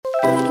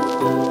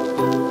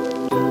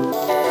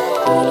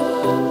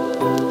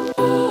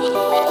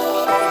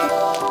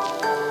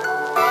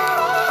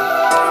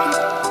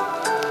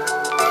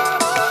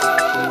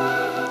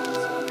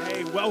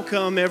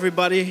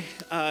everybody,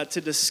 to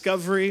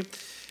Discovery.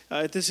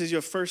 If this is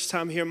your first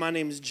time here, my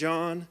name is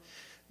John.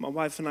 My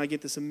wife and I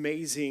get this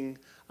amazing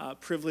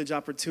privilege,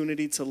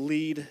 opportunity to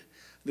lead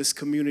this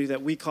community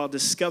that we call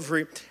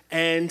Discovery.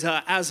 And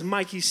as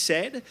Mikey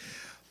said,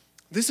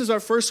 this is our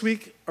first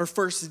week, our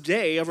first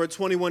day of our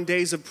 21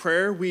 days of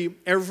prayer. We,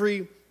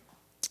 every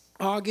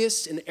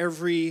August and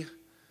every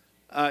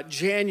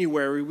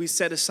January, we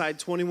set aside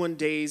 21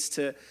 days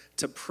to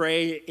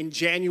pray. In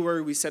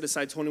January, we set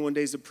aside 21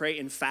 days to pray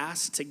and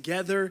fast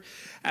together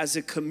as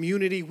a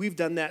community. We've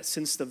done that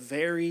since the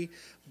very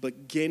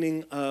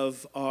beginning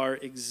of our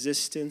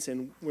existence,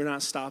 and we're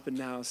not stopping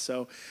now.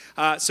 So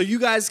you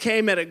guys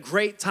came at a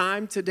great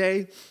time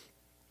today.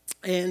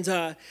 And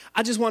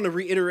I just want to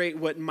reiterate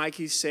what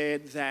Mikey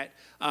said, that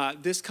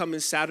this coming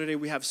Saturday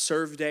we have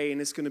Serve Day,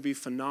 and it's going to be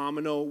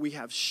phenomenal. We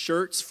have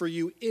shirts for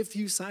you if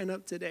you sign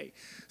up today.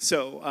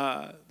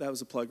 So that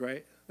was a plug,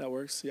 right? That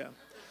works? Yeah.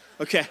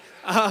 Okay.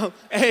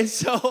 And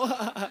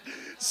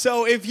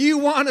so if you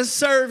want a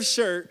Serve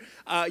shirt,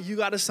 you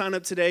got to sign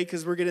up today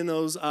because we're getting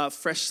those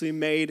freshly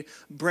made,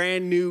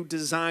 brand new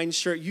design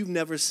shirt. You've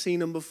never seen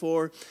them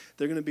before.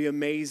 They're going to be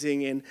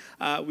amazing,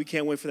 and we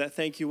can't wait for that.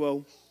 Thank you,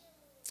 Will.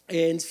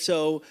 And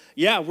so,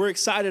 yeah, we're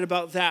excited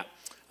about that.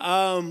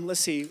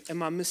 Let's see.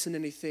 Am I missing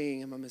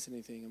anything?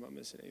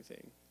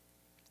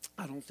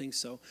 I don't think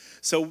so.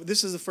 So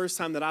this is the first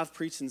time that I've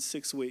preached in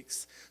 6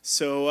 weeks.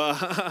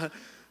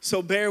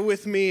 So bear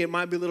with me. It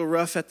might be a little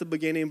rough at the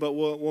beginning, but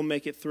we'll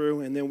make it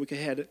through. And then we can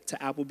head to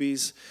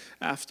Applebee's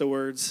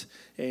afterwards,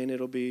 and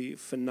it'll be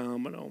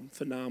phenomenal.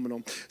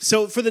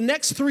 So for the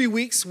next 3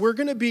 weeks, we're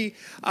going to be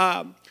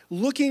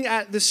looking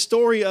at the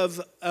story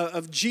of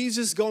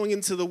Jesus going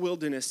into the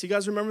wilderness. You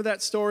guys remember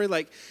that story?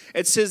 Like,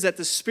 it says that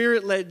the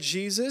Spirit led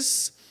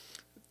Jesus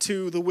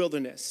to the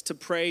wilderness to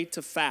pray,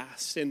 to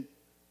fast. And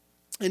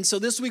so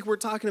this week we're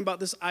talking about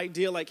this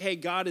idea like, hey,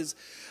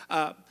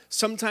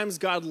 sometimes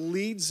God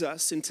leads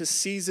us into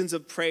seasons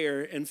of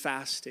prayer and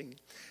fasting.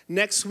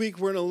 Next week,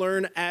 we're going to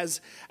learn as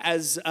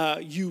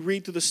you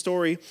read through the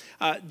story,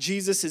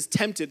 Jesus is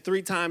tempted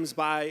 3 times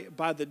by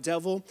the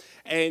devil.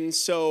 And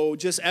so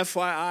just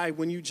FYI,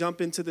 when you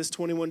jump into this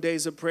 21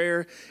 days of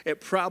prayer,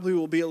 it probably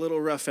will be a little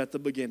rough at the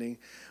beginning.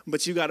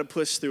 But you got to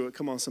push through it.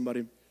 Come on,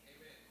 somebody.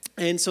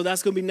 And so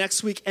that's going to be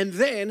next week. And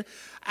then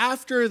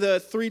after the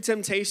 3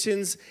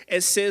 temptations,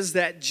 it says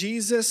that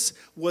Jesus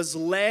was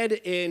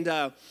led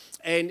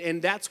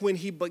and that's when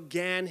he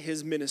began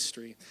his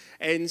ministry.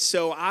 And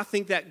so I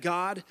think that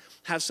God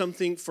has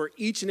something for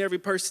each and every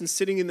person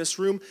sitting in this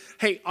room.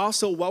 Hey,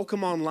 also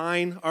welcome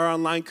online, our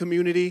online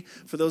community,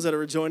 for those that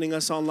are joining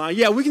us online.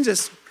 Yeah, we can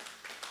just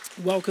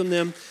welcome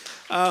them.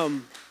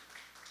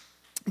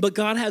 But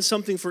God has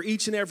something for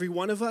each and every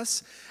one of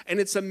us. And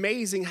it's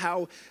amazing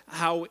how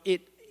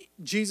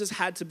Jesus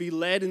had to be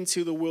led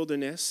into the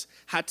wilderness,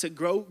 had to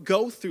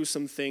go through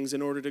some things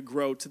in order to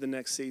grow to the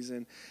next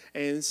season.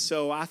 And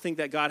so I think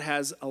that God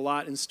has a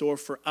lot in store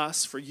for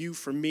us, for you,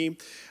 for me.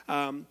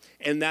 And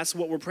that's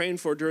what we're praying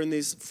for during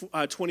these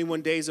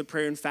 21 days of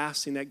prayer and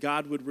fasting, that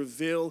God would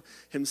reveal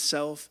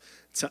himself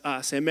to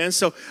us. Amen.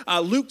 So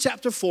Luke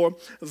chapter 4,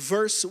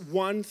 verse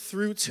 1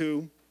 through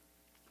 2.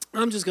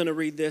 I'm just going to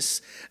read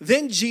this.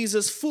 Then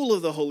Jesus, full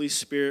of the Holy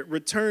Spirit,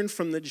 returned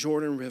from the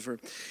Jordan River.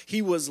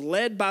 He was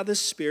led by the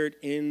Spirit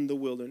in the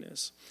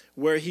wilderness,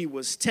 where he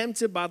was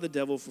tempted by the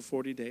devil for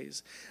 40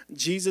 days.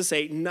 Jesus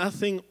ate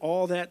nothing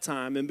all that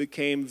time and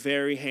became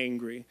very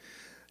hangry.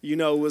 You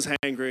know, was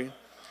hangry.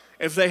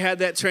 If they had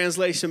that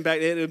translation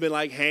back then, it would have been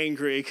like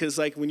hangry, because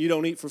like when you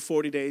don't eat for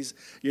 40 days,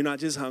 you're not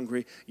just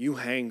hungry, you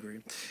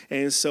hangry.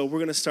 And so we're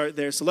going to start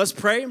there. So let's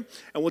pray, and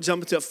we'll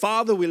jump into it.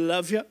 Father, we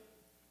love you.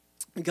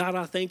 God,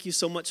 I thank you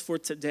so much for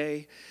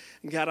today.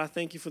 God, I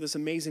thank you for this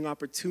amazing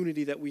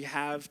opportunity that we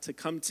have to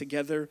come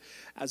together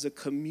as a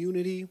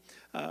community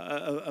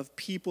of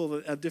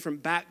people of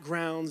different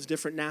backgrounds,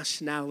 different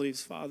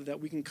nationalities, Father, that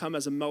we can come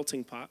as a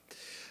melting pot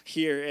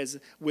here as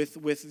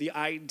with the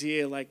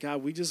idea, like,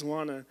 God, we just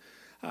want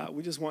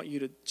you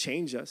to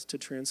change us, to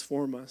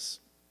transform us.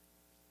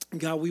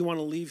 God, we want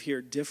to leave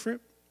here different.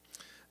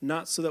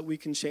 Not so that we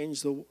can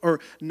change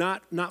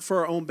not for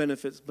our own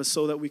benefits, but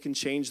so that we can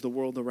change the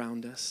world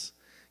around us.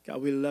 God,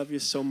 we love you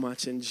so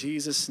much in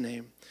Jesus'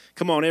 name.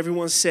 Come on,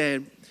 everyone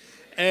said,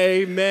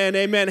 amen,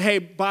 amen. Hey,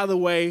 by the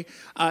way,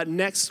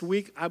 next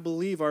week, I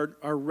believe our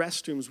new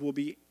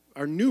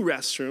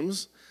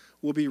restrooms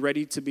will be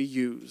ready to be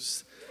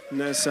used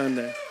next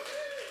Sunday.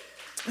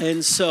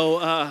 And so,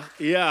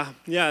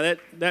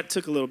 that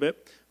took a little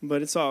bit,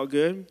 but it's all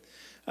good.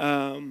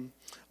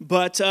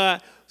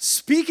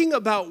 Speaking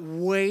about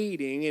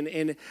waiting,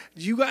 and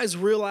do you guys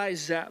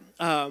realize that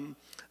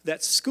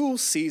that school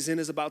season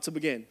is about to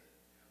begin?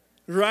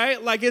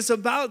 Right? Like, it's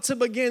about to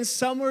begin.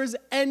 Summer's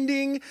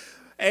ending,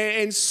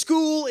 and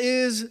school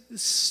is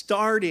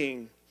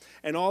starting.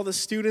 And all the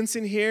students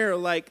in here are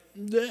like,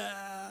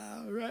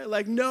 right?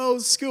 Like, no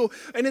school.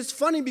 And it's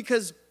funny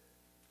because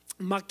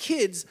my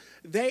kids,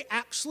 they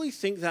actually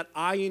think that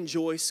I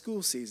enjoy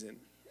school season.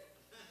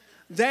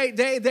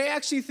 They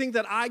actually think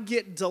that I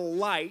get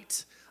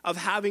delight of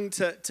having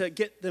to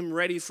get them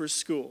ready for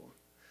school.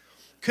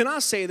 Can I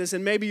say this,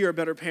 and maybe you're a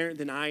better parent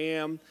than I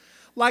am?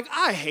 Like,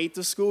 I hate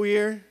the school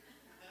year.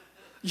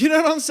 You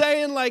know what I'm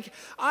saying? Like,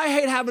 I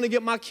hate having to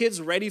get my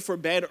kids ready for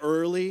bed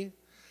early.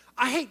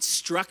 I hate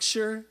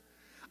structure.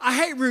 I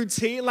hate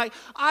routine. Like,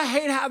 I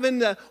hate having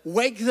to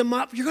wake them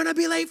up. You're going to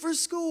be late for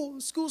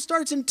school. School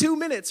starts in 2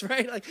 minutes,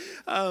 right?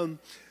 I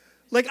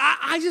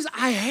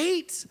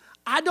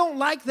don't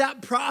like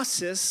that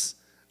process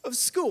of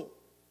school.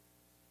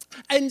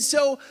 And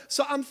so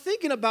I'm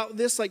thinking about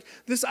this, like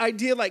this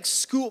idea, like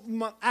school.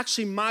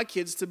 My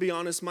kids, to be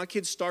honest, my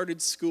kids started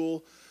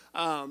school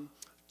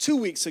 2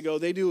 weeks ago.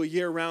 They do a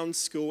year-round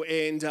school,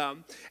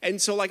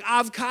 and so like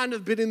I've kind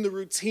of been in the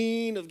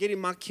routine of getting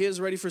my kids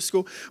ready for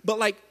school. But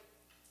like,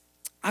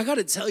 I got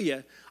to tell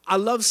you, I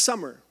love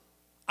summer,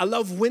 I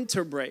love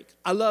winter break,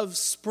 I love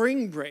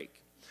spring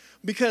break,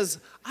 because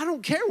I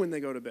don't care when they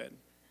go to bed.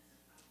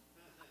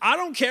 I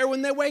don't care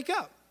when they wake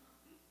up.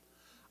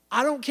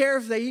 I don't care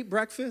if they eat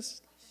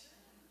breakfast.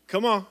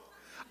 Come on.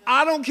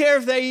 I don't care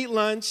if they eat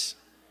lunch.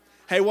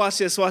 Hey, watch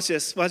this.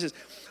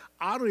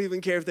 I don't even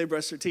care if they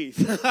brush their teeth.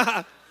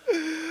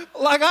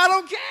 Like, I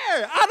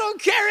don't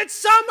care. It's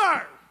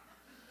summer.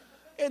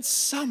 It's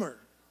summer.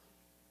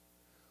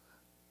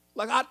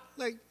 I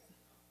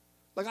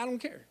don't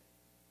care.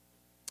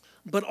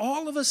 But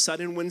all of a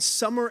sudden, when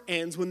summer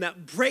ends, when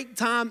that break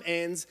time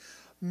ends,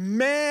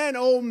 man,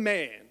 oh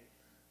man,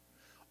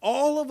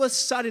 all of a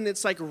sudden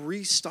it's like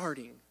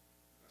restarting.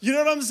 You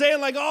know what I'm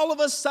saying? Like, all of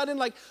a sudden,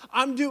 like,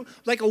 I'm doing,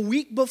 like, a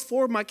week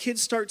before my kids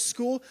start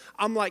school,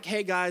 I'm like,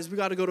 hey, guys, we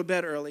got to go to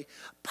bed early.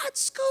 But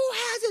school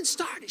hasn't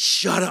started.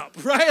 Shut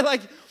up, right?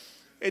 Like,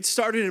 it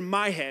started in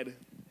my head.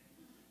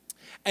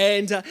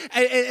 And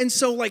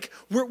so, like,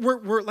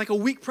 we're like a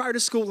week prior to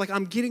school, like,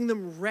 I'm getting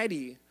them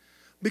ready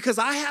because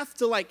I have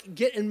to, like,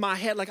 get in my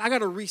head, like, I got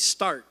to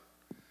restart,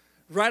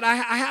 right?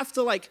 I have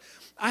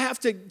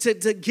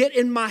to get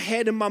in my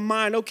head, in my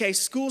mind, okay,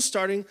 school's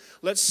starting.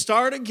 Let's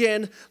start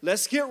again.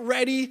 Let's get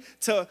ready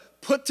to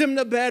put them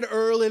to bed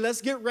early.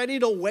 Let's get ready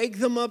to wake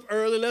them up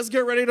early. Let's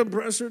get ready to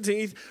brush their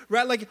teeth,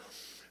 right? Like,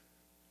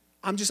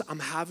 I'm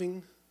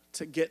having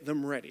to get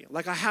them ready.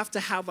 Like, I have to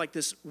have, like,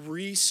 this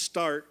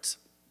restart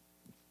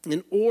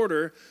in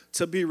order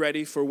to be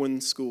ready for when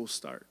school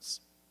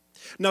starts.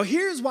 Now,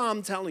 here's why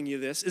I'm telling you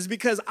this, is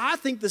because I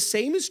think the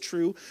same is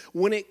true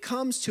when it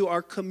comes to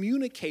our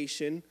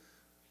communication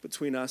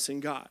between us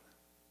and God.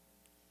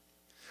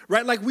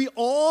 Right? Like, we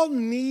all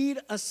need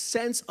a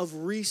sense of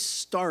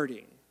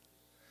restarting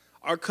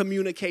our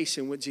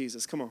communication with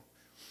Jesus. Come on.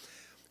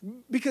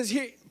 Because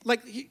here,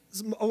 like,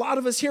 a lot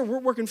of us here, we're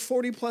working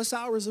 40 plus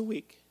hours a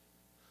week.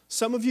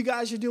 Some of you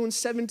guys are doing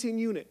 17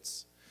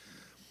 units.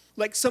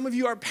 Like, some of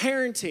you are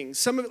parenting.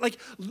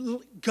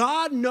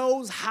 God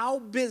knows how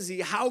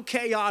busy, how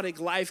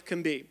chaotic life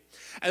can be.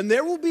 And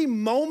there will be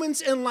moments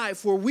in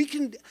life where we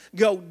can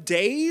go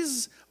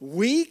days,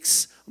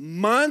 weeks,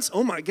 months,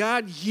 oh my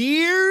God,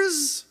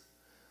 years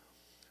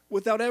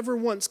without ever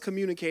once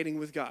communicating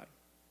with God.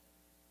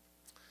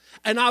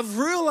 And I've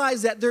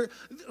realized that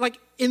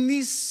in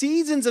these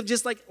seasons of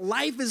just like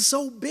life is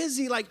so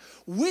busy, like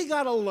we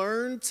got to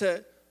learn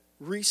to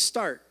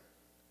restart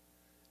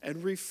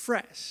and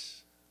refresh.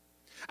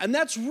 And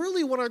that's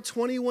really what our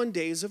 21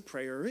 days of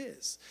prayer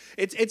is.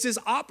 It's this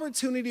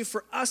opportunity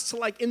for us to,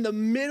 like, in the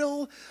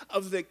middle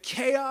of the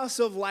chaos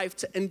of life,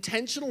 to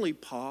intentionally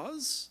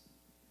pause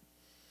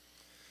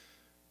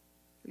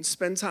and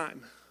spend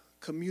time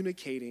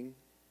communicating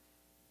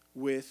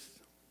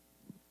with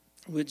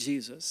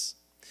Jesus.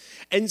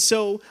 And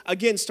so,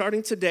 again,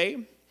 starting today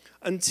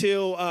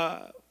until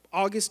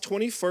August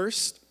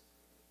 21st,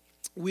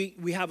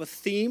 we have a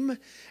theme.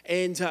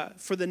 And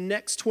for the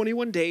next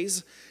 21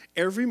 days,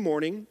 every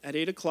morning at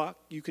 8 o'clock,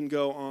 you can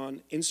go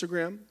on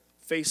Instagram,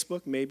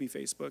 Facebook,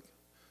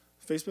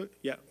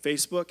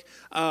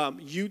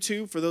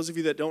 YouTube, for those of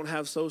you that don't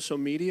have social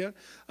media,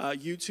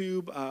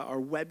 YouTube, our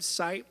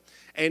website.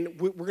 And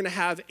we're going to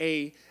have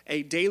a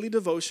daily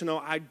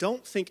devotional. I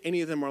don't think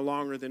any of them are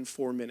longer than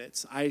 4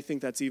 minutes. I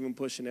think that's even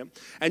pushing it.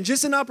 And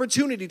just an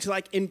opportunity to,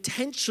 like,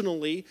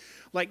 intentionally,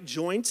 like,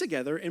 join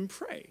together and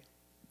pray.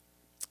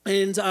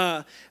 And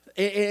so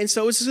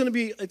it's going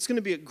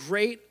to be a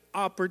great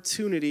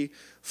opportunity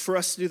for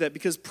us to do that,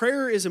 because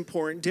prayer is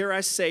important. Dare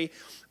I say,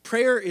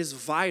 prayer is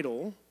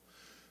vital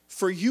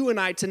for you and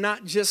I to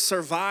not just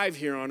survive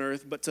here on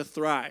earth, but to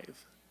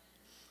thrive.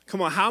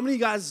 Come on, how many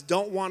guys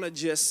don't want to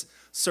just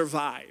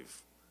survive?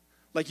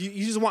 Like,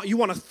 you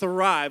want to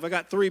thrive. I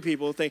got 3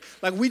 people think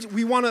like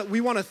we want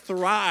to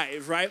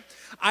thrive, right?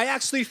 I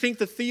actually think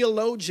the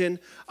theologian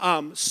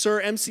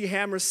Sir MC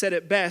Hammer said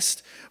it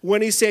best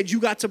when he said, "You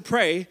got to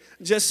pray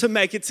just to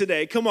make it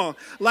today." Come on,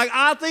 like,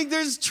 I think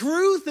there's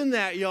truth in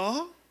that,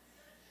 y'all.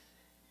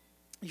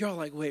 You're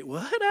like, wait,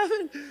 what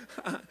happened?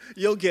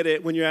 You'll get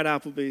it when you're at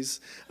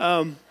Applebee's.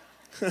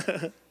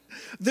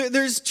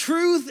 There's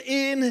truth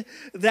in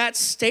that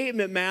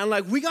statement, man.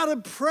 Like, we got to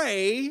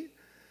pray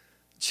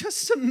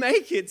just to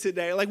make it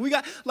today. Like we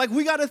got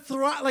to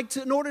thrive.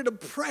 In order to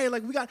pray,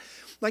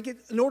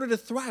 in order to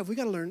thrive, we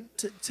got to learn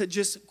to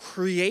just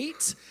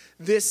create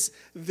this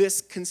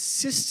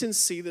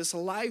consistency, this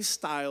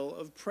lifestyle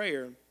of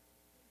prayer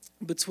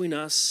between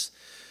us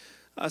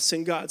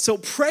and God. So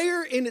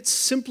prayer in its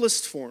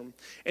simplest form,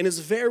 in its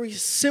very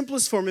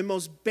simplest form, and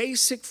most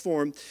basic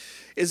form,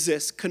 is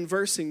this: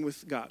 conversing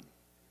with God.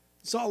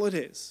 That's all it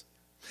is.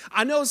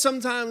 I know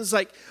sometimes,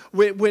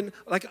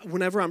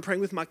 whenever I'm praying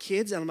with my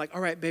kids, and I'm like,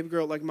 all right, baby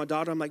girl, like my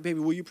daughter, I'm like, baby,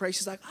 will you pray?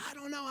 She's like, I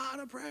don't know how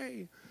to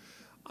pray.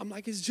 I'm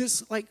like, it's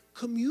just like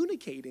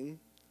communicating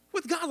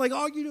with God. Like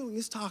all you're doing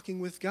is talking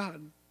with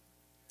God.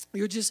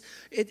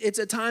 It's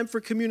a time for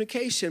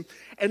communication.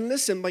 And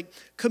listen, like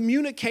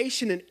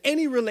communication in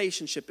any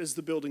relationship is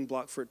the building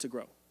block for it to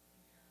grow.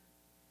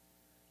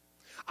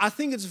 I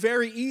think it's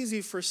very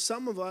easy for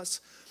some of us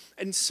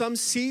in some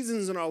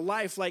seasons in our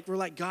life, like we're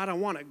like, God, I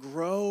want to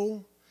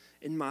grow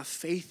in my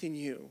faith in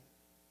you.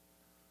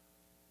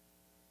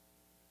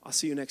 I'll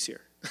see you next year.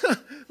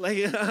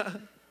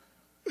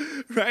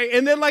 Right?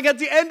 And then like at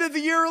the end of the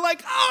year, we're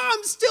like,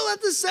 I'm still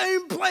at the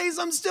same place.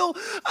 I'm still,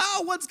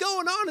 what's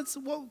going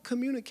on?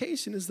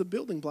 Communication is the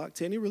building block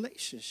to any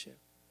relationship.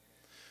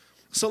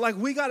 So like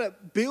we got to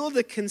build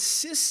a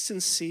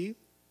consistency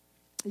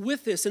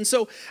with this. And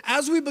so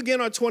as we begin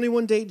our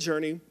 21-day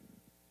journey,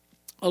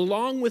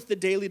 along with the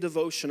daily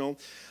devotional,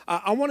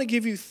 I want to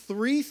give you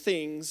 3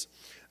 things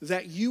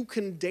that you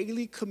can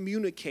daily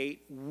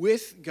communicate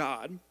with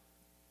God.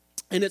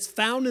 And it's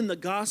found in the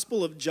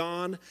Gospel of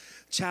John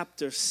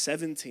chapter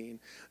 17.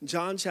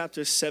 John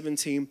chapter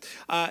 17.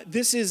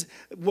 This is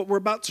what we're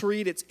about to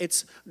read.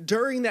 It's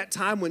during that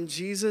time when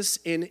Jesus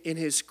and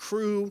his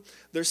crew,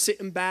 they're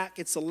sitting back.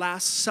 It's the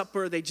Last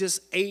Supper. They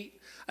just ate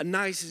a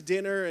nice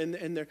dinner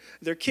and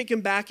they're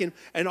kicking back.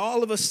 And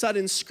all of a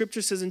sudden,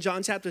 Scripture says in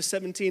John chapter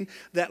 17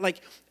 that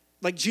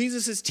like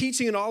Jesus is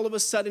teaching, and all of a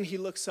sudden he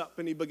looks up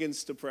and he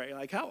begins to pray.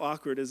 Like, how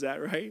awkward is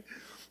that, right?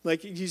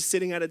 Like you're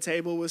sitting at a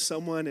table with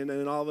someone and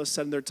then all of a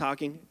sudden they're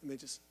talking and they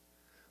just,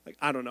 like,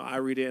 I don't know. I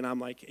read it and I'm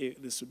like,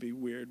 this would be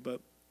weird. But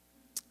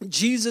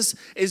Jesus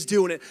is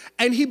doing it.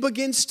 And he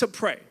begins to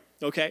pray,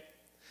 okay?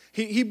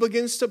 He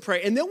begins to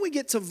pray. And then we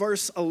get to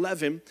verse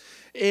 11,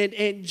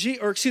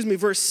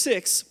 verse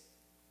 6.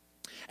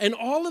 And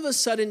all of a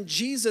sudden,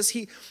 Jesus,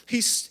 he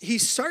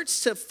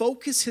starts to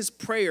focus his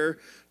prayer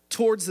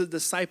towards the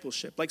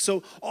discipleship. Like,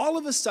 so all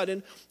of a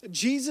sudden,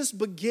 Jesus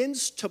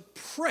begins to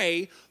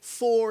pray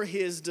for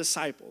his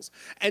disciples.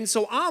 And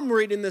so I'm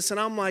reading this and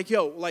I'm like,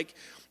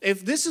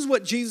 if this is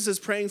what Jesus is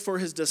praying for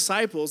his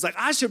disciples, like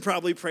I should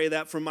probably pray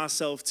that for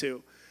myself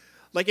too.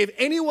 Like if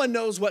anyone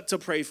knows what to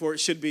pray for, it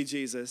should be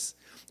Jesus.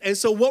 And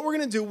so what we're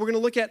going to do, we're going to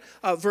look at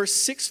verse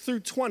 6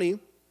 through 20.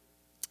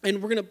 And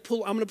I'm going to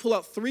pull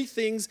out 3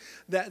 things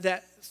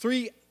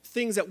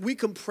things that we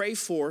can pray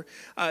for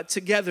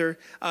together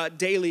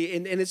daily.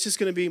 And it's just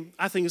going to be,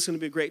 I think it's going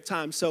to be a great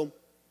time. So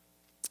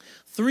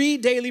 3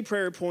 daily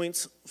prayer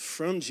points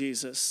from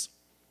Jesus.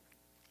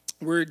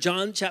 We're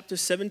John chapter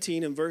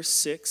 17 and verse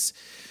 6.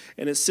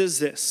 And it says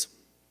this: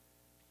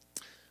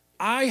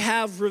 I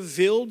have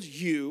revealed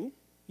you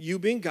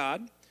being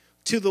God,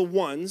 to the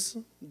ones,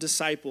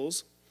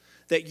 disciples,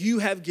 that you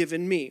have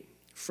given me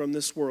from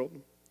this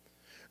world.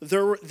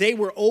 They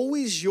were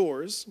always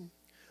yours.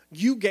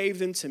 You gave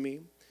them to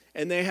me,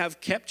 and they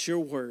have kept your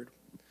word.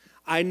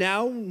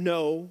 Now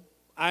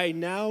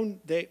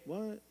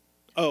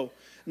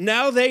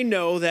they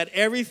know that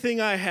everything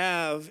I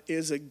have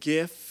is a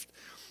gift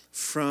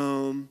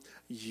from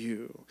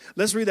you.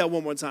 Let's read that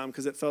one more time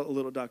because it felt a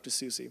little Dr.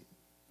 Seussy.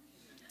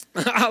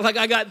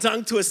 I got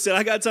tongue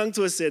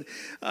twisted.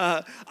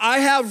 I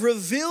have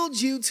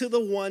revealed you to the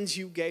ones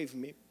you gave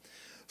me.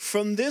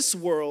 From this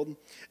world,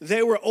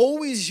 they were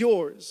always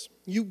yours.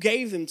 You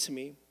gave them to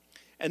me,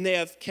 and they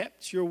have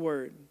kept your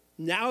word.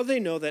 Now they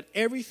know that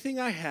everything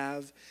I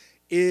have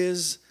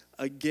is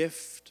a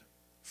gift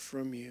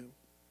from you.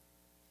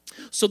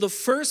 So the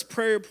first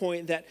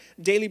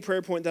daily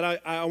prayer point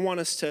that I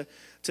want us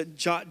to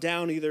jot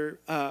down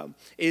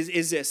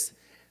is this: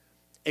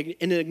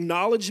 an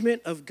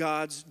acknowledgement of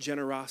God's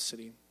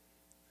generosity.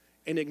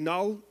 An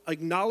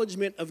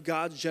acknowledgement of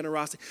God's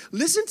generosity.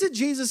 Listen to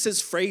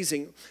Jesus'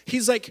 phrasing.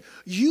 He's like,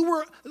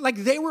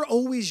 they were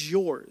always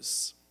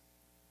yours.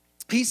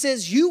 He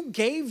says, you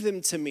gave them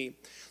to me.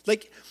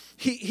 Like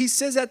he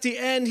says at the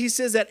end, he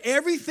says that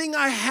everything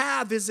I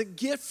have is a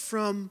gift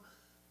from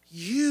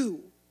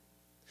you.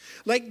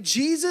 Like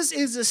Jesus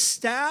is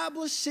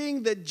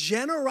establishing the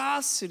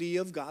generosity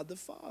of God the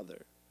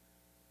Father.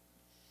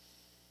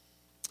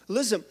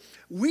 Listen,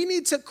 we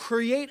need to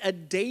create a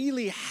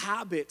daily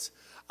habit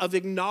of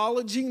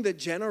acknowledging the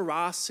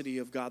generosity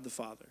of God the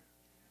Father.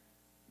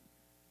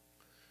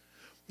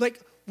 Like,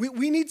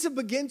 we need to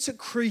begin to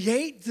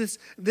create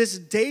this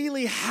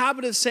daily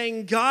habit of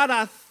saying, God,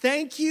 I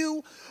thank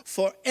you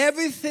for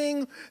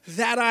everything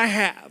that I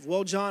have.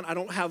 Well, John, I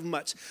don't have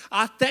much.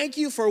 I thank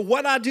you for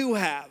what I do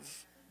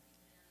have.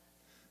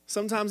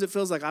 Sometimes it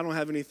feels like I don't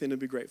have anything to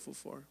be grateful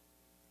for.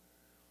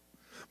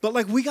 But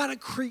like we got to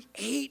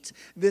create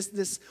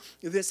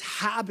this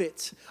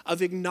habit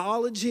of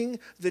acknowledging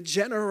the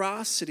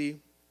generosity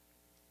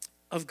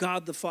of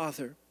God the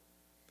Father.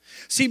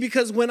 See,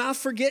 because when I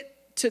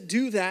forget to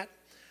do that,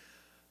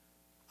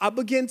 I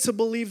begin to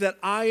believe that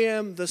I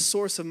am the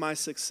source of my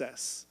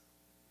success.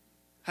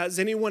 Has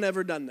anyone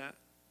ever done that?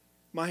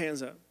 My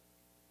hands up.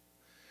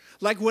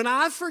 Like when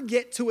I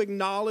forget to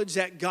acknowledge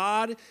that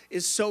God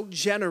is so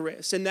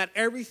generous and that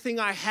everything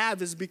I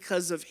have is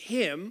because of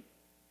Him,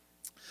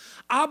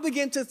 I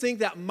begin to think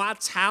that my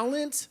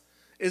talent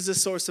is the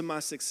source of my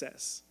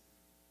success.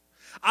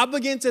 I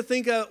begin to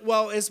think,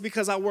 well, it's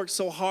because I worked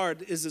so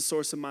hard is the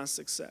source of my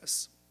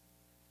success.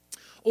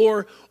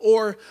 Or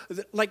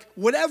like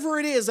whatever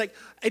it is, like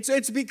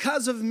it's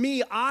because of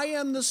me. I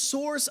am the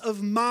source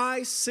of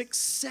my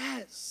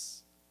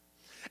success.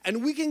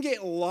 And we can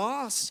get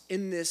lost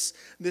in this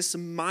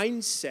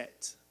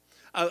mindset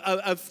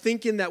of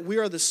thinking that we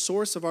are the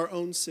source of our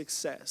own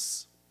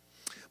success.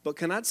 But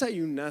can I tell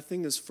you,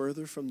 nothing is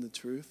further from the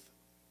truth?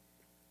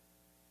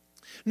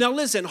 Now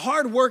listen,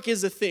 hard work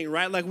is a thing,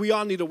 right? Like we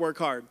all need to work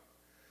hard,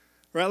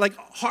 right? Like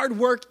hard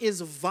work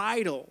is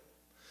vital.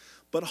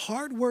 But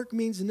hard work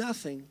means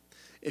nothing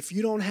if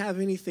you don't have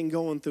anything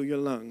going through your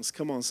lungs.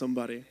 Come on,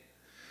 somebody.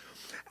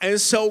 And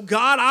so,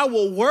 God, I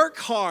will work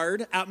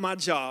hard at my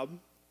job.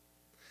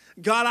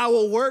 God, I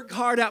will work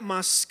hard at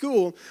my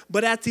school,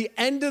 but at the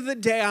end of the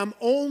day, I'm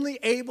only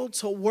able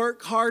to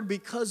work hard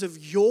because of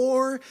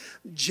your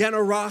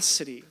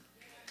generosity.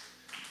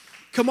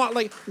 Come on,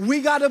 like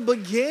we got to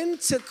begin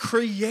to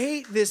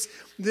create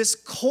this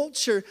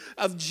culture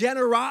of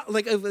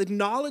of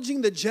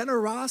acknowledging the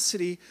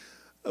generosity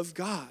of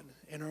God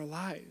in our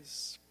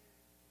lives.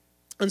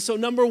 And so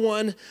number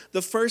one,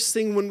 the first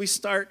thing when we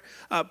start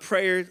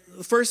prayer,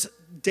 the first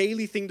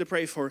daily thing to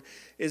pray for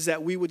is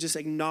that we would just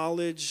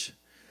acknowledge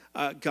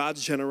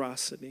God's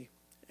generosity,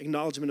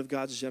 acknowledgement of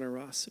God's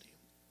generosity.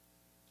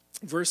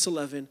 Verse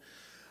 11,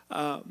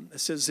 it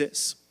says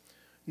this,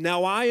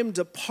 now I am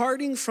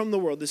departing from the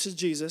world. This is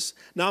Jesus.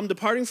 Now I'm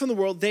departing from the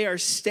world. They are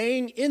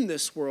staying in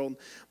this world,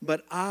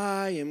 but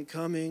I am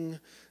coming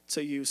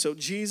to you. So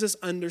Jesus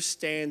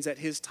understands that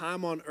his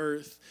time on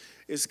earth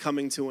is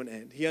coming to an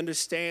end. He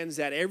understands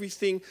that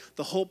everything,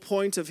 the whole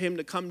point of him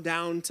to come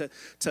down to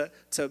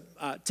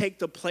take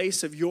the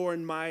place of your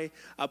and my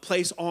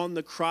place on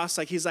the cross,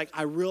 like he's like,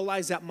 I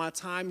realize that my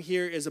time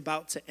here is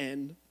about to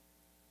end.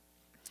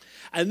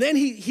 And then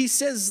he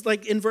says,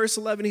 like in verse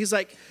 11, he's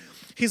like,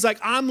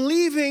 I'm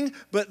leaving,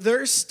 but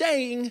they're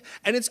staying.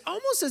 And it's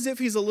almost as if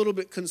he's a little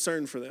bit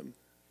concerned for them.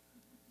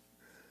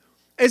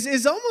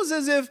 It's almost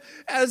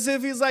as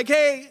if he's like,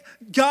 hey,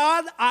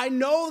 God, I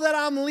know that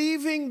I'm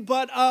leaving,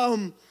 but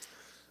I'm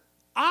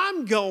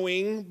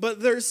going,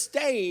 but they're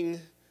staying.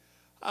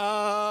 What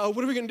are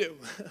we going to do?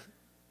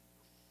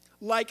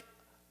 Like,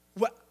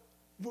 what?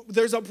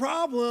 There's a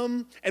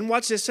problem. And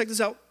watch this. Check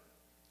this out.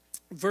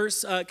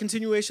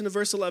 Continuation of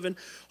verse 11.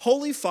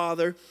 Holy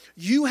Father,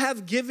 you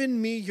have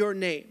given me your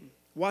name.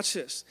 Watch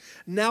this.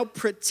 Now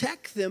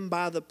protect them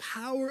by the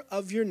power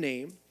of your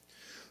name,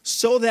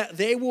 so that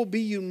they will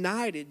be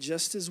united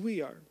just as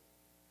we are.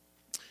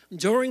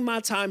 During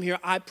my time here,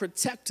 I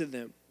protected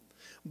them.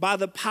 By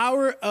the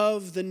power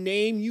of the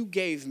name you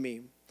gave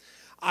me,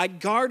 I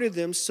guarded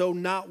them so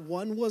not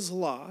one was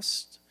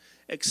lost,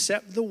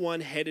 except the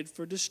one headed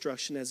for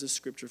destruction, as the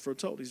scripture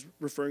foretold. He's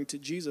referring to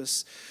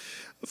Jesus,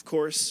 of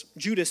course.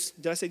 Judas,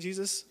 did I say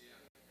Jesus?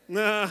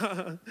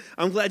 Yeah.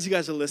 I'm glad you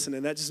guys are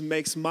listening. That just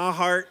makes my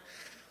heart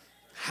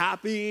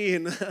happy,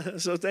 and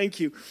so thank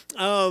you.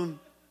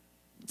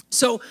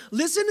 So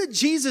listen to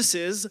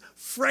Jesus's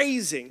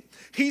phrasing.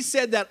 He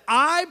said that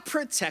I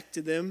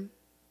protected them.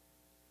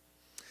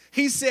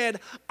 He said,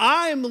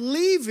 I'm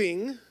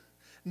leaving.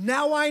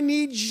 Now I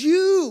need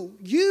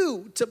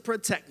you to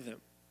protect them.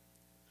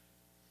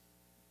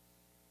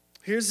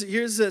 Here's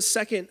the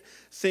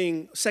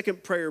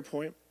second prayer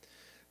point.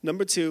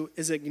 Number 2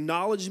 is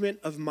acknowledgement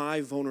of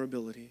my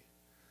vulnerability.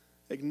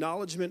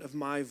 Acknowledgement of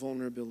my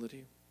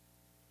vulnerability.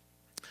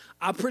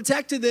 I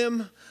protected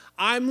them.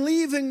 I'm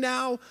leaving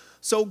now.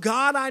 So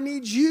God, I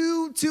need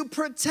you to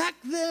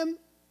protect them.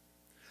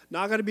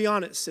 Now I got to be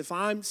honest. If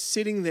I'm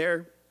sitting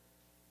there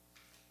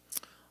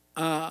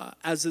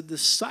as a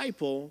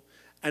disciple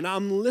and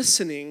I'm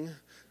listening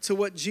to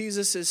what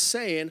Jesus is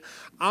saying,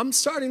 I'm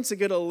starting to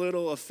get a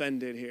little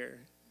offended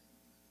here,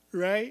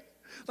 right?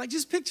 Like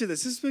just picture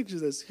this. Just picture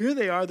this. Here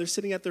they are. They're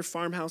sitting at their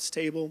farmhouse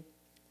table.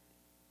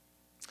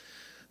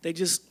 They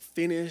just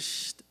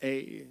finished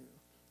a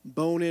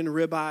bone-in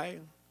ribeye.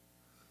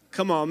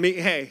 Come on,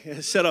 hey,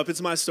 shut up,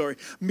 it's my story.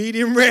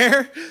 Medium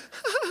rare.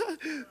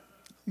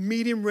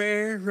 Medium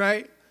rare,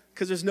 right?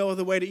 Because there's no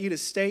other way to eat a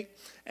steak.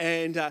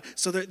 And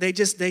so they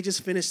just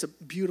finished a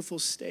beautiful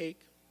steak.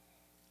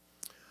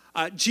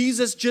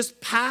 Jesus just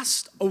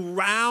passed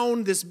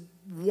around this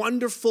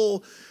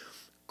wonderful,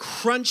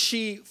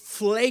 crunchy,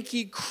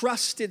 flaky,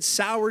 crusted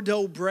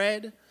sourdough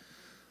bread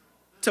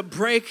to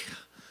break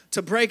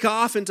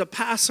off and to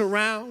pass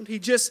around. He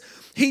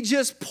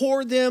just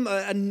poured them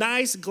a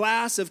nice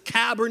glass of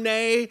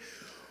Cabernet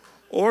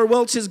or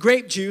Welch's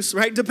grape juice,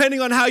 right?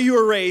 Depending on how you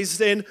were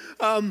raised, and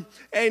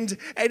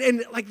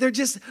like they're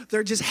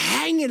just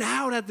hanging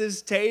out at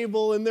this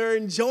table and they're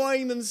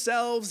enjoying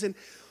themselves, and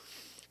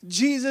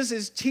Jesus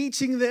is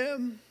teaching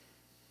them,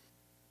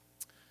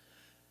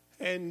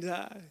 and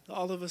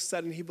all of a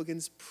sudden he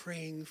begins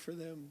praying for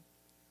them,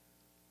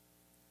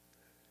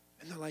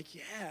 and they're like,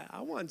 "Yeah,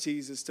 I want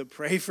Jesus to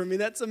pray for me.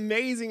 That's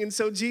amazing." And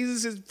so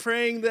Jesus is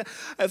praying that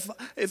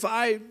if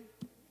I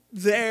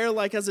there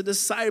like as a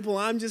disciple,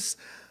 I'm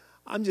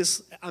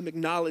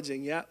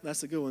acknowledging, yeah,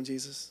 that's a good one,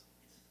 Jesus.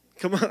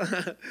 Come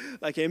on.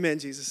 Like, amen,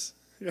 Jesus.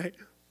 Right?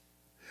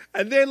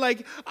 And then,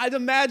 like, I'd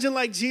imagine,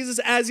 like, Jesus,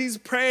 as he's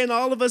praying,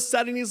 all of a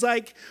sudden, he's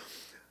like,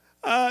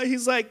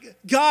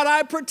 God,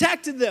 I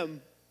protected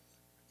them.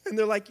 And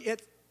they're like,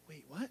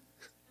 wait, what?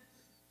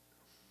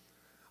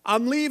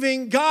 I'm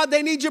leaving. God,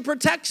 they need your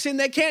protection.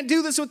 They can't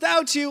do this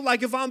without you.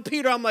 Like, if I'm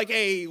Peter, I'm like,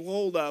 hey,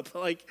 hold up.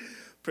 Like,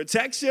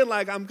 protection?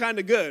 Like, I'm kind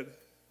of good.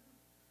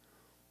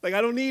 Like,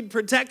 I don't need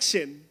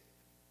protection.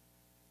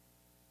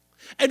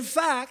 In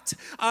fact,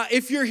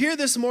 if you're here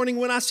this morning,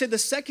 when I said the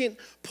second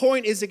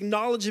point is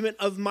acknowledgement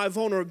of my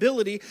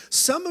vulnerability,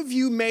 some of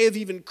you may have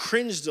even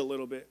cringed a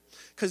little bit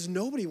because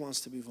nobody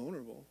wants to be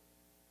vulnerable.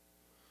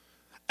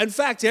 In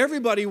fact,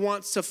 everybody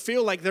wants to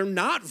feel like they're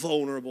not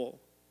vulnerable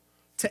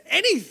to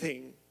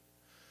anything.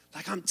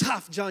 Like, I'm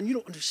tough, John, you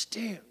don't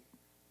understand.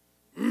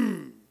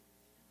 I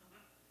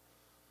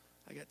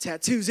got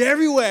tattoos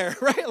everywhere,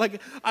 right? Like,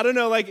 I don't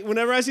know, like,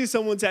 whenever I see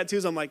someone with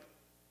tattoos, I'm like,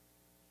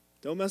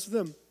 don't mess with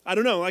them. I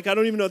don't know, like, I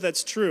don't even know if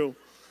that's true.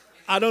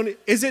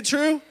 Is it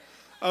true?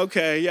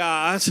 Okay,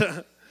 yeah.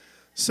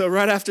 So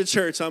right after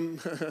church, I'm,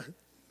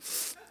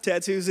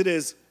 tattoos it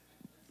is.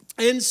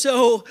 And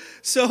so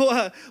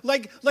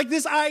like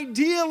this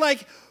idea,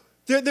 like,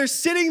 they're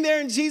sitting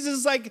there and Jesus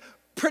is like,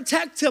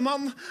 protect him.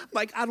 I'm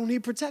like, I don't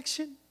need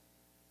protection.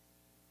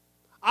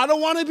 I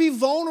don't want to be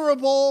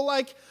vulnerable.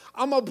 Like,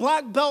 I'm a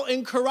black belt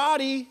in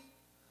karate.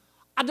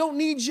 I don't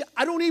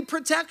need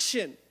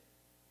protection.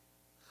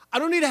 I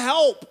don't need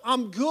help.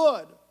 I'm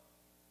good.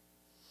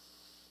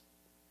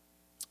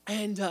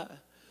 And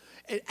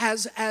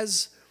as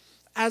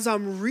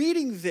I'm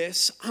reading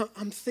this,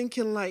 I'm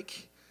thinking,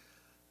 like,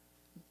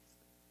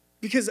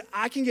 because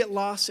I can get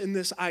lost in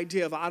this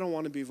idea of I don't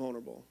want to be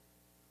vulnerable.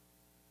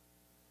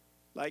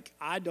 Like,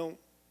 I don't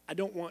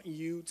want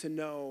you to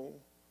know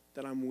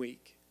that I'm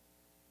weak.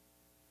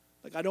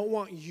 Like, I don't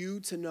want you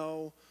to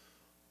know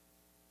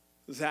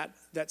that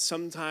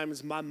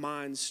sometimes my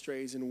mind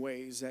strays in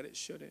ways that it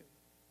shouldn't.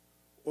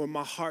 Or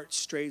my heart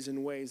strays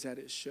in ways that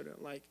it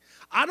shouldn't. Like,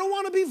 I don't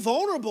want to be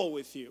vulnerable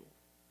with you.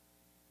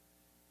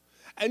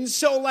 And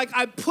so, like,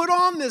 I put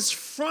on this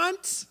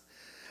front,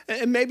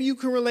 and maybe you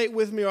can relate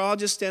with me, or I'll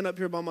just stand up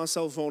here by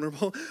myself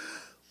vulnerable.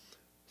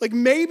 Like,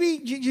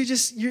 maybe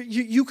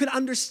you can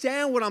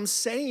understand what I'm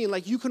saying.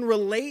 Like, you can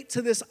relate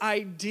to this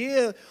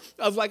idea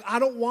of, like, I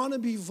don't want to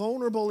be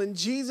vulnerable. And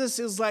Jesus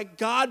is like,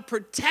 God,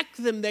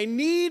 protect them. They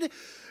need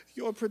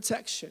your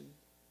protection.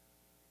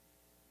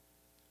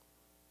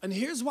 And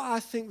here's why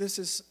I think this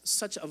is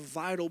such a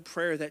vital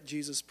prayer that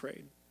Jesus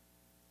prayed.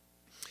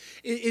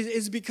 It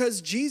is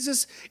because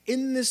Jesus,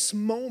 in this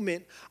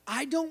moment,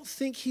 I don't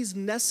think he's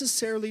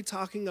necessarily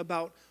talking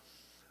about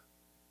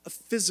a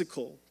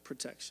physical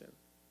protection.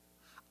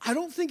 I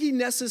don't think he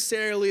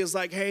necessarily is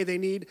like, hey, they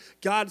need,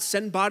 God,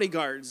 send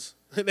bodyguards.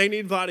 They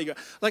need bodyguards.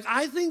 Like,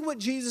 I think what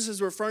Jesus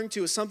is referring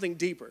to is something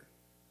deeper.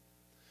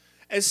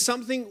 As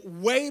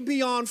something way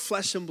beyond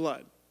flesh and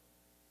blood.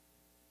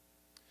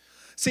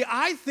 See,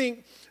 I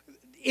think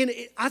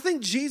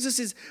Jesus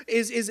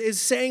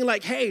is saying,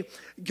 like, hey,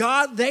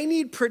 God, they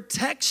need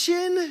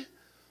protection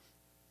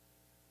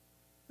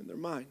in their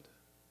mind.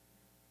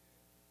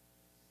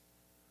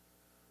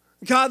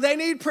 God, they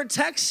need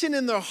protection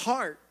in their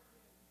heart.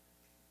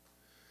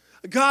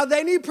 God,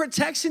 they need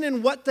protection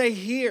in what they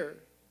hear.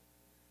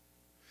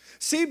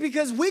 See,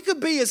 because we could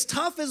be as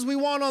tough as we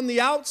want on the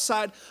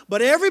outside,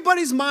 but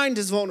everybody's mind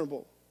is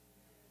vulnerable.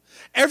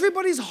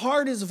 Everybody's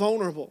heart is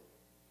vulnerable.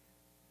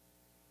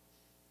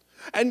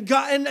 And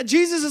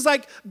Jesus is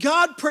like,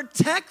 God,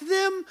 protect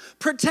them,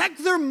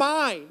 protect their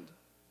mind.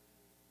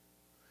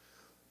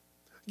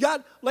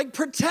 God, like,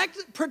 protect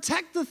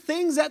the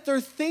things that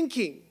they're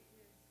thinking.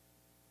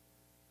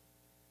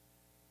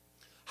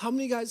 How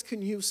many guys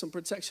can use some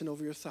protection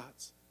over your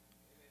thoughts?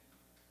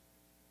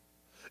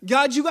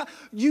 God,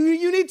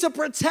 you need to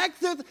protect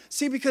them.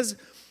 See, because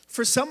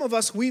for some of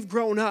us, we've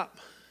grown up.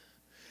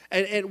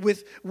 And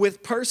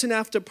with person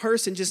after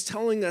person just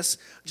telling us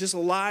just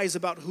lies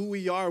about who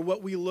we are,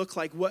 what we look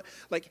like,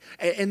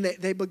 and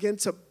they begin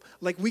to,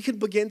 like, we can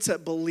begin to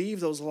believe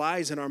those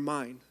lies in our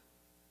mind.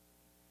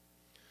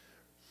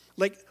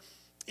 Like,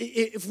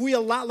 if we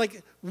allow,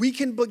 like, we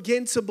can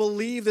begin to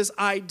believe this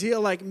idea,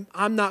 like,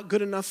 I'm not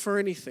good enough for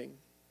anything.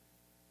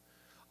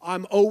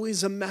 I'm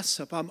always a mess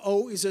up. I'm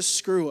always a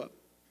screw up.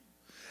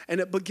 And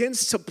it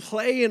begins to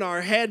play in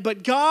our head.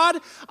 But God,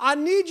 I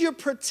need your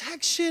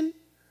protection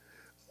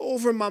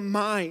over my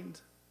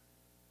mind.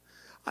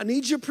 I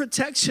need your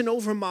protection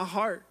over my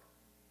heart.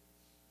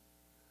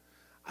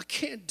 I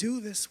can't do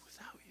this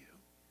without you.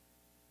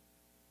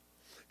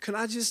 Can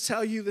I just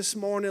tell you this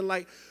morning,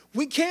 like,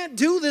 we can't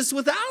do this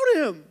without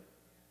him.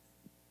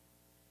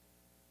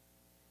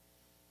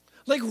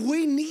 Like,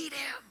 we need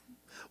him.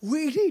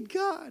 We need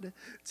God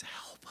to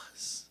help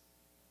us.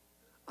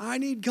 I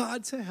need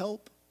God to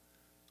help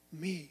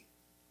me.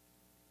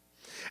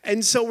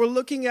 And so we're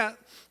looking at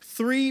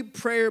 3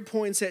 prayer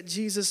points that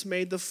Jesus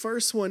made. The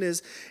first one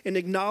is an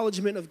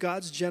acknowledgement of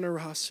God's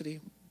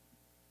generosity.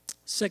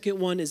 Second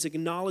one is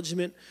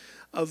acknowledgement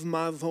of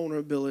my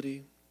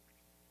vulnerability.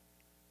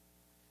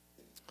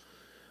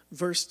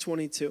 Verse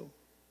 22.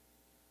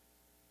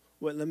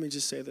 Well, let me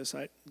just say this.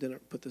 I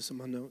didn't put this in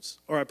my notes.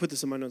 Or I put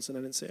this in my notes and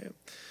I didn't say it.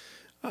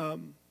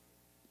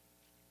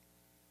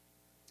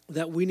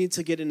 That we need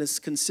to get in this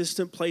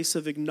consistent place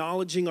of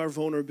acknowledging our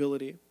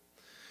vulnerability.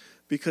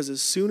 Because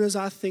as soon as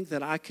I think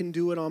that I can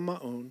do it on my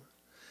own,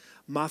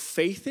 my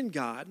faith in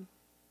God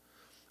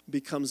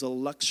becomes a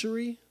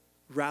luxury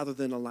rather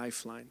than a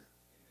lifeline.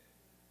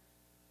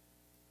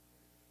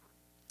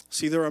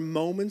 See, there are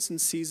moments and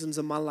seasons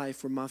of my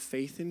life where my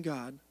faith in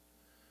God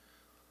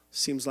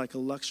seems like a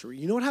luxury.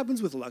 You know what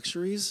happens with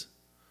luxuries?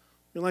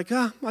 You're like,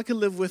 I could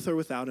live with or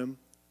without him.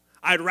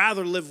 I'd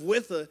rather live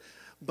with her,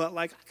 but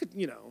like, I could,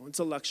 it's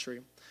a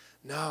luxury.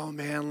 No,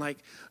 man, like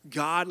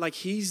God, like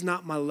he's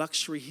not my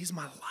luxury, he's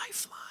my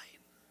lifeline.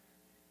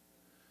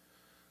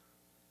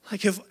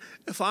 Like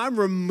if I'm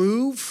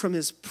removed from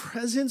his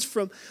presence,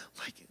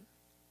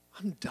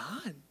 I'm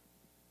done.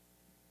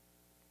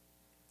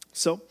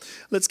 So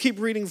let's keep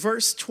reading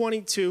verse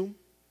 22.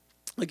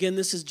 Again,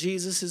 this is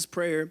Jesus'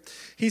 prayer.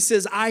 He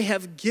says, I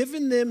have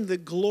given them the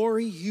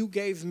glory you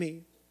gave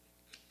me,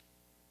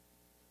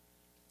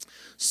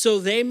 so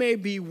they may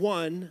be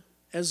one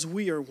as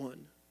we are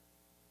one.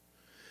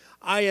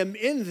 I am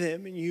in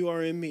them and you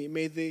are in me.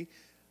 May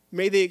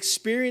they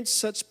experience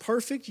such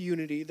perfect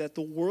unity that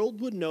the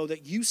world would know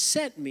that you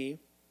sent me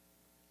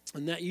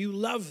and that you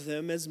love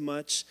them as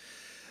much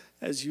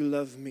as you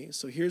love me.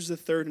 So here's the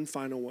third and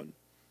final one.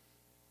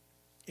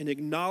 An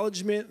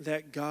acknowledgement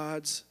that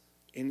God's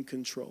in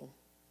control.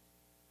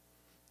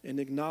 An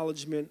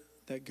acknowledgement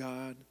that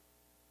God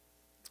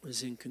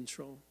is in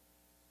control.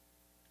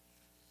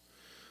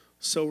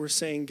 So we're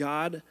saying,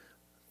 God,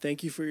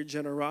 thank you for your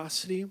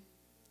generosity.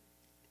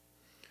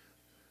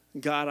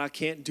 God, I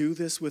can't do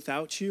this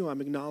without you. I'm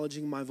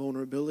acknowledging my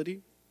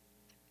vulnerability.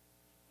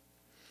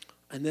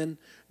 And then,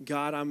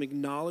 God, I'm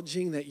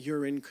acknowledging that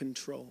you're in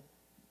control.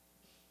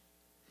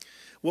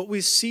 What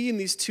we see in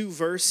these 2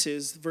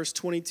 verses, verse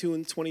 22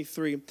 and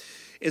 23,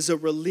 is a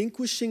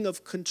relinquishing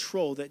of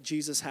control that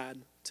Jesus had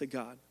to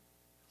God.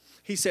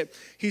 He said,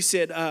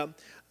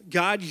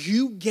 God,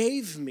 you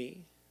gave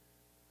me.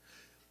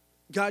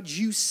 God,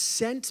 you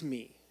sent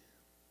me.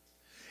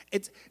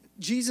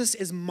 Jesus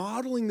is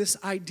modeling this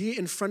idea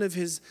in front of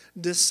his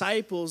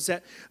disciples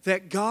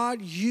that God,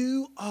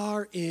 you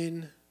are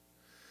in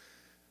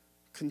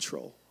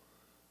control.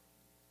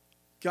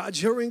 God,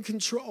 you're in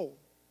control.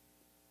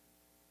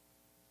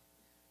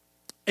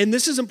 And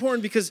this is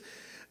important because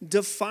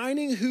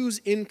defining who's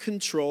in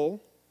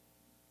control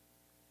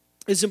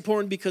is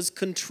important because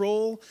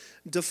control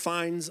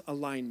defines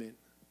alignment.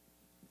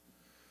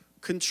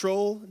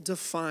 Control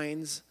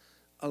defines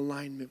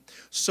alignment.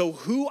 So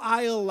who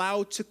I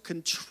allow to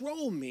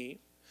control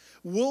me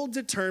will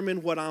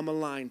determine what I'm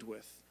aligned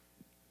with.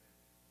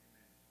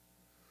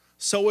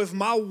 So if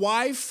my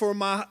wife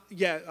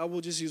I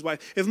will just use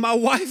wife. If my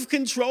wife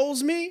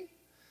controls me,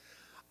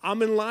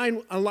 I'm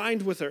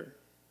aligned with her.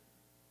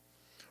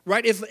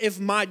 Right? If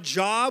my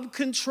job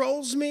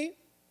controls me,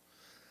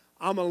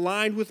 I'm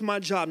aligned with my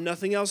job.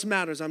 Nothing else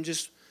matters. I'm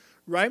just,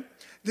 right?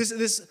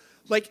 This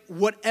like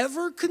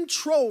whatever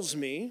controls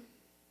me,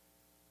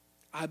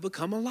 I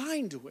become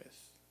aligned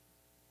with.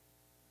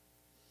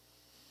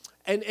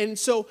 And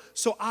so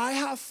I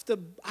have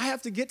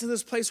to get to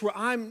this place where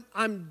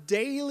I'm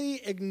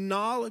daily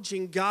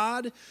acknowledging,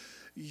 God,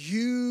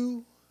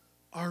 you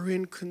are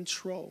in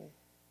control.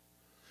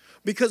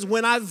 Because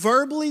when I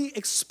verbally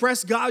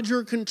express, God, you're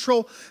in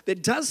control,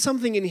 that does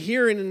something in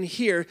here and in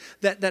here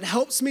that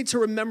helps me to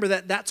remember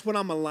that that's what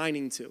I'm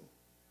aligning to.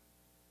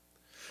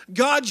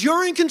 God,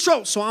 you're in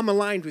control, so I'm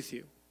aligned with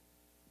you.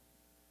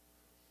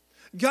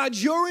 God,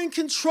 you're in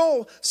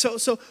control.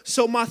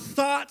 So my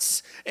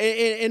thoughts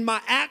and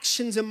my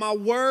actions and my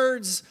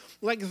words,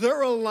 like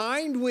they're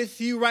aligned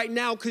with you right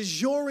now because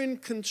you're in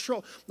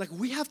control. Like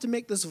we have to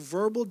make this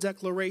verbal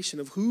declaration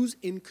of who's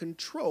in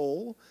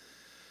control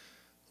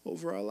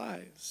over our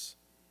lives.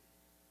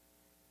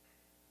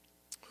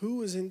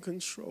 Who is in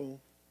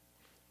control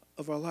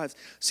of our lives?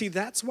 See,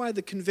 that's why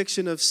the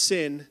conviction of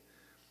sin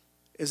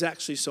is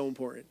actually so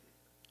important.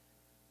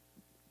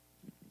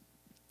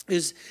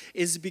 Is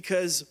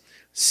because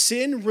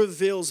sin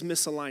reveals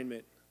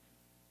misalignment.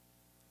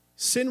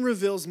 Sin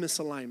reveals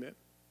misalignment.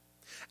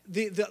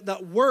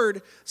 That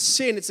word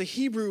sin, it's a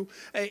Hebrew.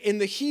 In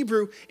the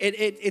Hebrew,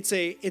 it's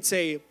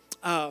a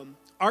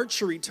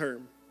archery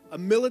term, a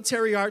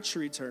military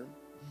archery term,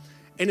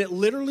 and it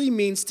literally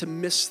means to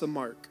miss the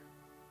mark.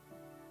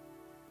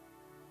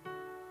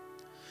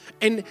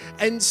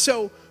 And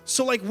so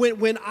like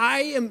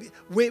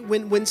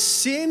when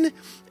sin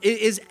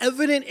is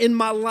evident in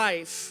my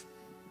life,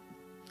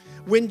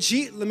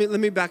 let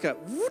me back up.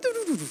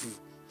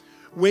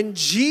 When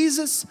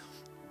Jesus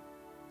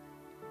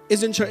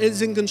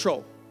is in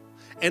control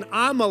and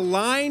I'm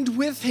aligned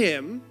with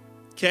him,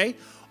 okay,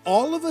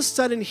 all of a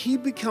sudden he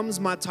becomes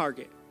my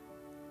target.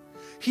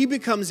 He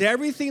becomes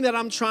everything that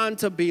I'm trying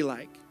to be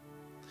like.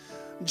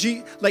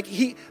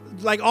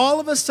 All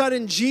of a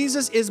sudden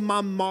Jesus is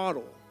my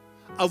model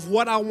of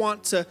what I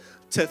want to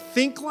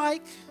think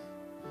like,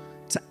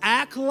 to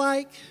act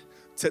like,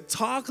 to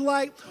talk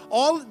like.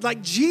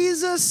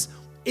 Jesus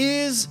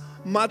is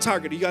my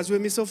target. Are you guys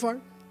with me so far?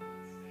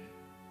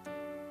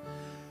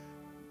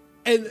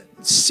 And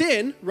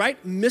sin,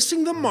 right?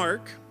 Missing the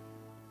mark.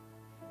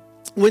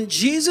 When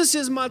Jesus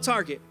is my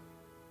target,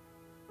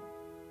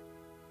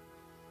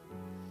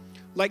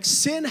 like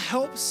sin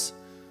helps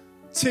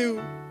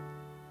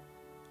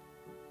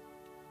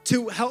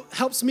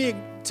helps me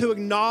to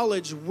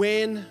acknowledge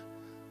when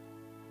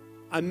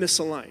I'm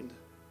misaligned.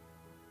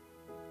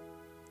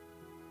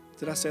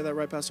 Did I say that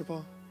right, Pastor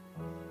Paul?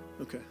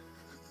 Okay.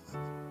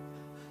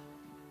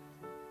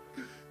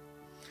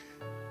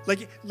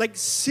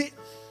 Sin,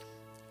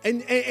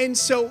 and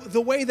so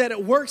the way that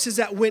it works is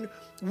that when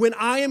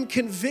I am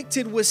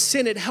convicted with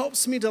sin, it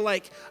helps me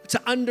to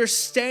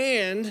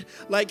understand,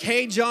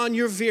 hey, John,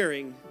 you're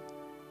veering.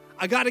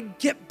 I got to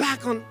get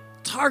back on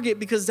target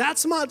because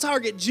that's my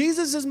target.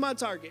 Jesus is my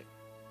target.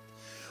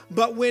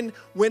 But when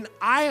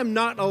I am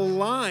not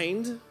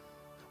aligned,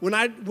 when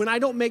I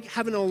don't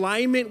have an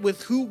alignment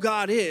with who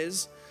God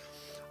is,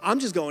 I'm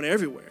just going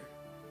everywhere.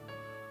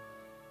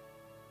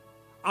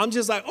 I'm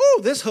just like, oh,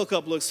 this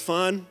hookup looks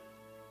fun.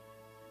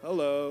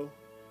 Hello.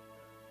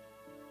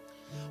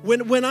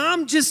 When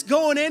I'm just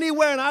going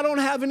anywhere and I don't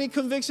have any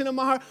conviction in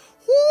my heart,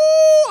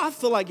 I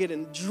feel like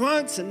getting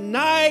drunk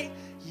tonight.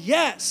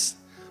 Yes.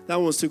 That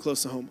one was too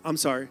close to home. I'm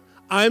sorry.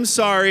 I'm not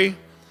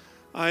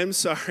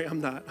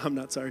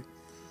sorry.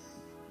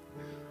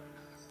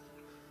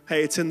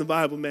 Hey, it's in the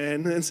Bible,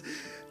 man.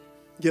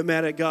 Get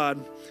mad at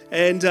God.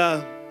 And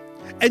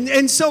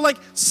so like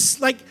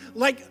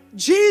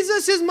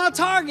Jesus is my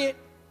target.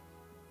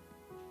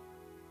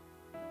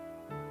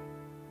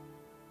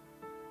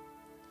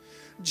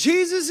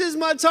 Jesus is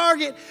my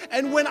target,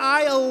 and when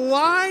I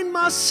align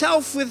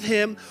myself with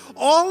him,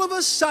 all of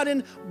a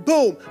sudden,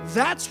 boom,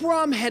 that's where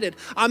I'm headed.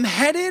 I'm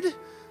headed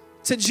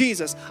to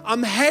Jesus.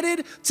 I'm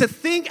headed to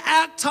think,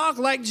 act, talk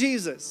like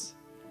Jesus.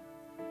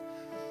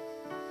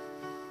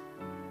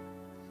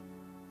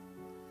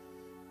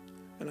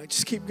 And I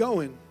just keep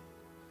going.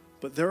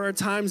 But there are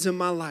times in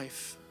my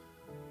life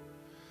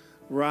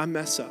where I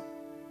mess up.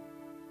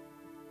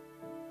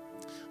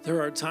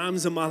 There are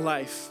times in my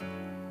life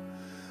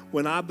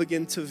when I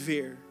begin to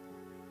veer.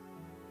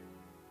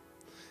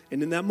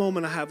 And in that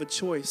moment, I have a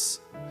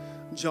choice.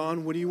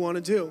 John, what do you want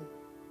to do?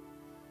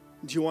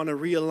 Do you want to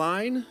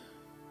realign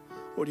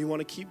or do you want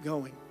to keep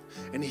going?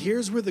 And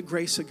here's where the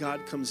grace of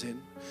God comes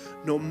in.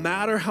 No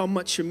matter how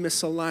much you're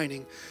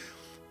misaligning,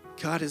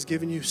 God has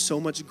given you so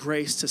much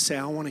grace to say,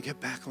 I want to get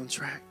back on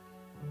track.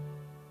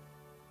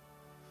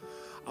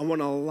 I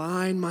want to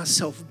align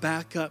myself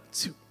back up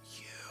to you,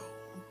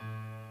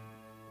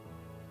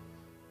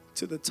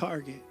 to the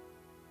target.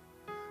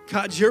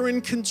 God, you're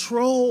in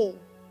control.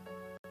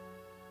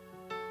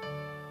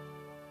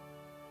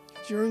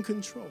 You're in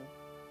control.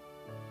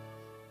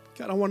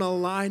 God, I want to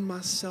align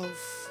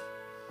myself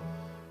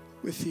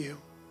with you.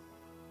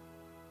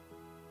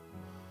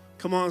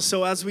 Come on,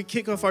 so as we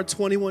kick off our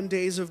 21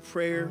 days of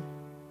prayer,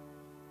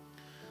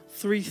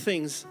 3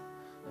 things,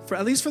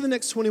 at least for the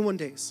next 21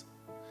 days,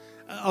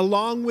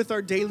 along with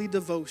our daily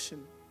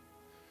devotion,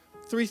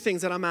 3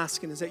 things that I'm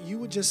asking is that you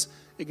would just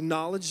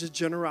acknowledge the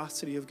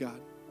generosity of God.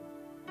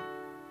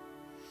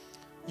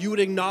 You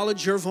would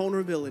acknowledge your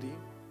vulnerability.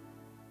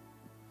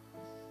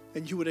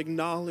 And you would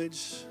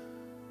acknowledge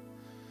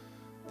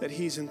that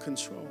he's in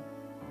control.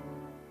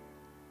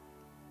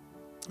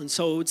 And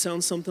so it would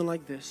sound something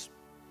like this.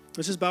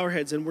 Let's just bow our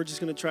heads and we're just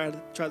going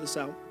to try this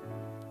out.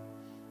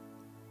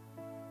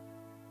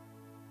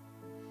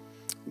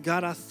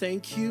 God, I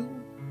thank you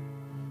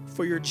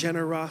for your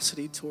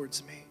generosity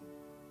towards me.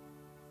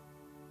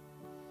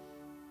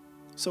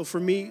 So for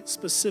me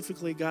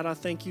specifically, God, I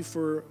thank you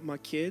for my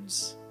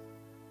kids.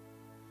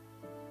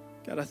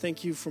 God, I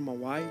thank you for my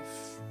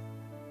wife.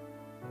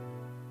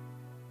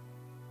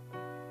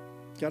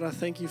 God, I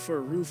thank you for a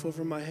roof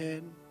over my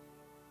head.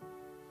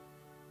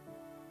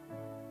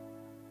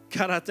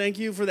 God, I thank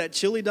you for that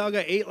chili dog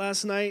I ate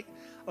last night.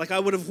 Like I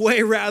would have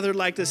way rather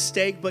liked a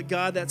steak, but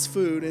God, that's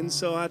food. And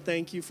so I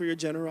thank you for your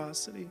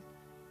generosity.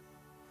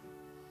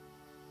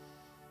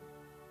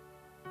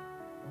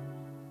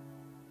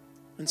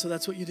 And so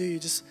that's what you do. You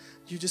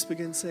just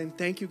begin saying,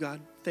 thank you, God.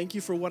 Thank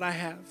you for what I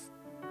have.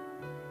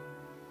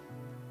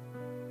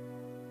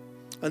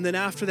 And then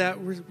after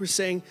that, we're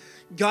saying,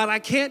 God, I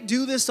can't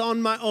do this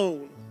on my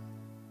own.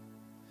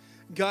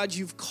 God,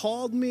 you've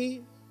called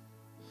me.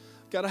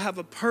 God, I have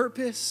a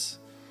purpose.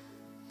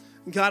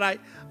 God,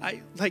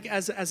 I like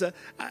as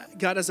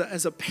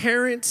a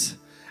parent,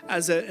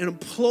 as an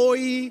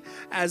employee,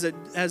 as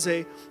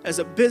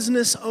a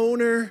business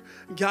owner,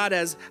 God,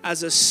 as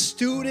a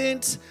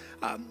student,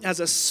 as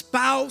a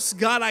spouse,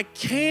 God, I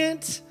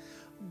can't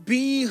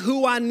be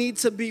who I need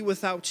to be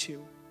without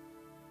you.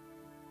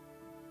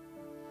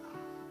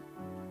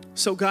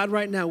 So God,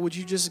 right now, would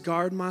you just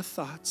guard my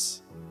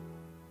thoughts?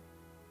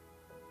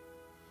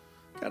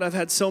 God, I've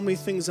had so many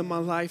things in my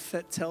life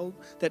that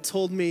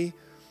told me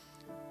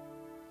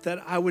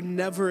that I would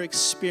never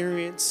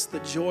experience the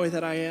joy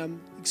that I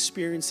am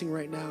experiencing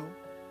right now.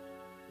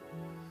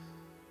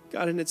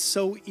 God, and it's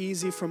so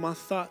easy for my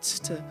thoughts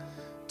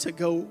to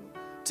go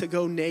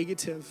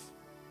negative.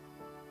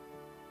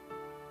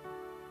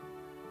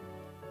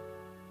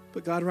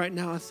 But God, right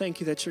now, I thank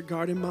you that you're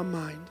guarding my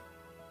mind.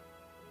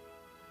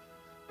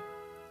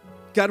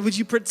 God, would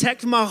you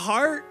protect my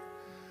heart?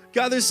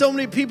 God, there's so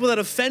many people that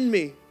offend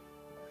me.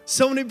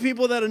 So many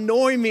people that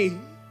annoy me.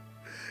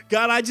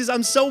 God,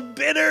 I'm so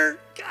bitter.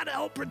 God,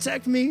 help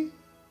protect me.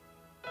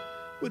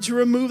 Would you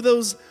remove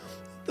those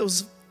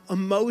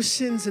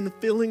emotions and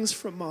feelings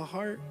from my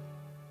heart?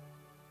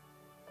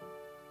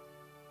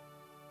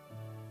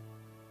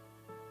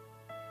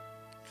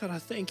 God, I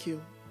thank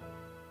you.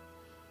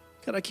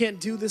 God, I can't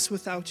do this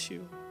without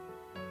you.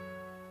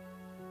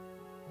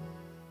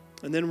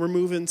 And then we're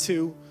moving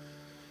to,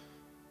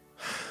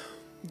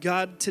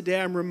 God,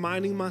 today I'm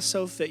reminding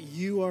myself that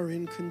you are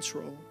in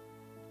control.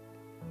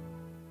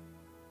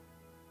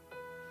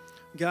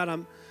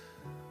 God,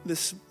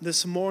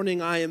 this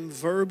morning I am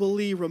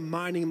verbally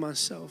reminding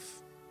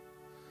myself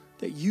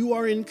that you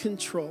are in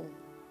control.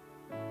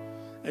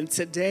 And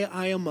today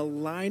I am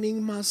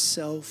aligning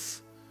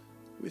myself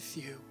with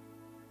you.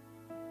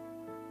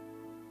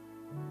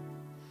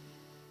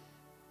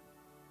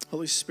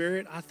 Holy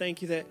Spirit, I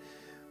thank you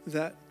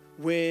that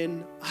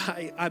when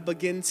I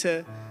begin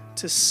to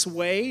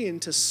sway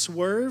and to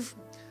swerve,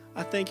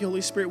 I thank you,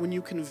 Holy Spirit, when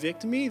you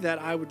convict me, that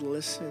I would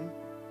listen,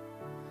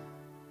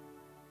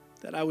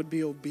 that I would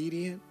be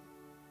obedient.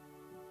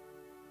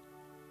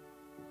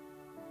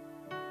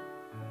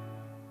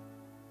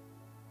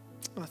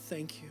 I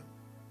thank you.